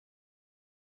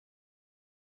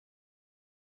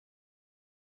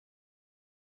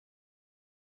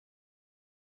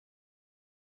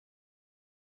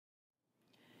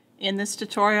In this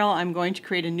tutorial, I'm going to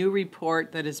create a new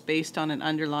report that is based on an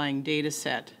underlying data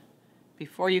set.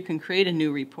 Before you can create a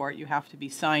new report, you have to be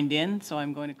signed in, so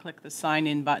I'm going to click the Sign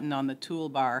In button on the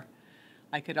toolbar.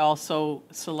 I could also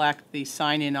select the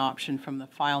Sign In option from the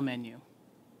File menu.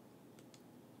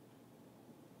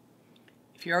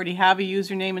 If you already have a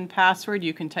username and password,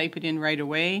 you can type it in right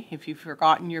away. If you've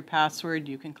forgotten your password,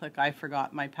 you can click I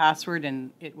forgot my password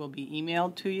and it will be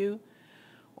emailed to you.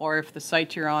 Or if the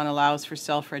site you're on allows for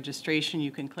self-registration,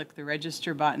 you can click the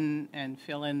Register button and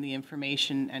fill in the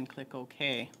information and click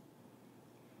OK.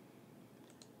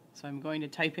 So I'm going to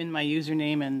type in my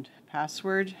username and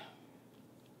password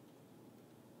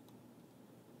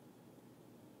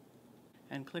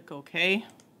and click OK.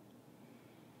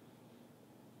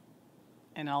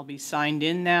 And I'll be signed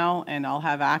in now, and I'll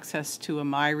have access to a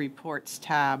My Reports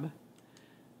tab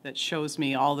that shows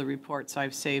me all the reports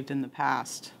I've saved in the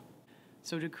past.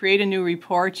 So to create a new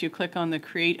report, you click on the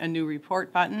Create a New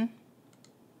Report button,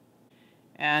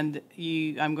 and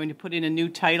I'm going to put in a new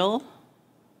title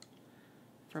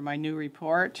for my new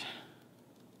report.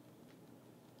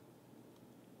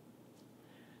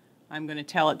 I'm going to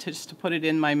tell it just to put it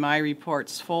in my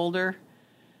Reports folder.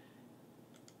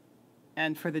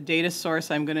 And for the data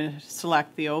source, I'm going to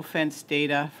select the offense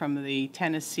data from the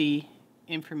Tennessee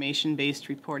Information-Based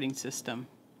Reporting System.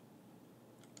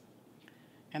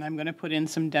 And I'm going to put in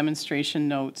some demonstration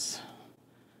notes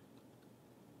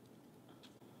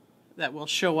that will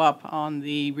show up on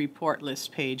the report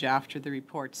list page after the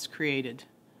report's created.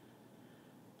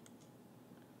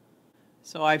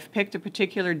 So I've picked a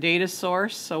particular data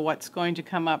source, so what's going to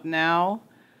come up now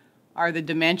are the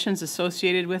dimensions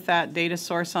associated with that data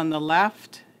source on the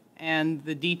left and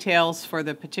the details for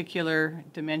the particular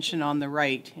dimension on the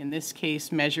right. In this case,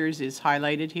 measures is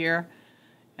highlighted here,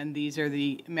 and these are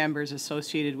the members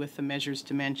associated with the measures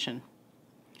dimension.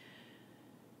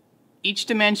 Each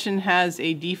dimension has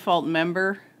a default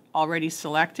member already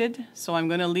selected, so I'm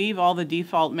going to leave all the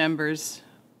default members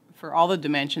for all the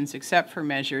dimensions except for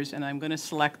measures, and I'm going to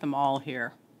select them all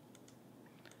here.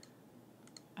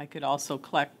 I could also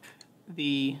click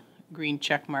the green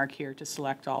check mark here to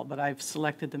select all, but I've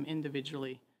selected them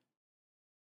individually.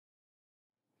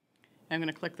 I'm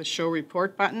going to click the Show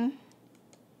Report button,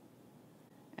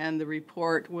 and the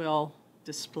report will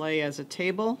display as a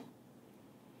table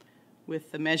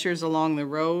with the measures along the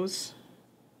rows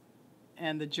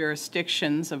and the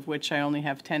jurisdictions, of which I only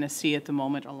have Tennessee at the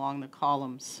moment, along the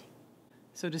columns.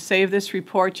 So to save this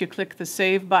report, you click the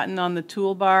Save button on the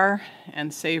toolbar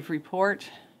and Save Report,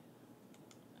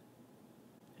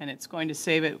 and it's going to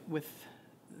save it with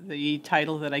the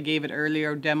title that I gave it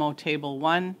earlier, Demo Table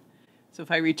 1. So if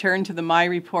I return to the My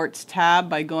Reports tab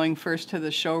by going first to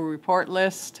the Show Report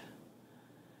list,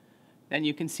 then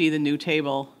you can see the new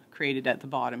table created at the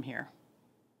bottom here.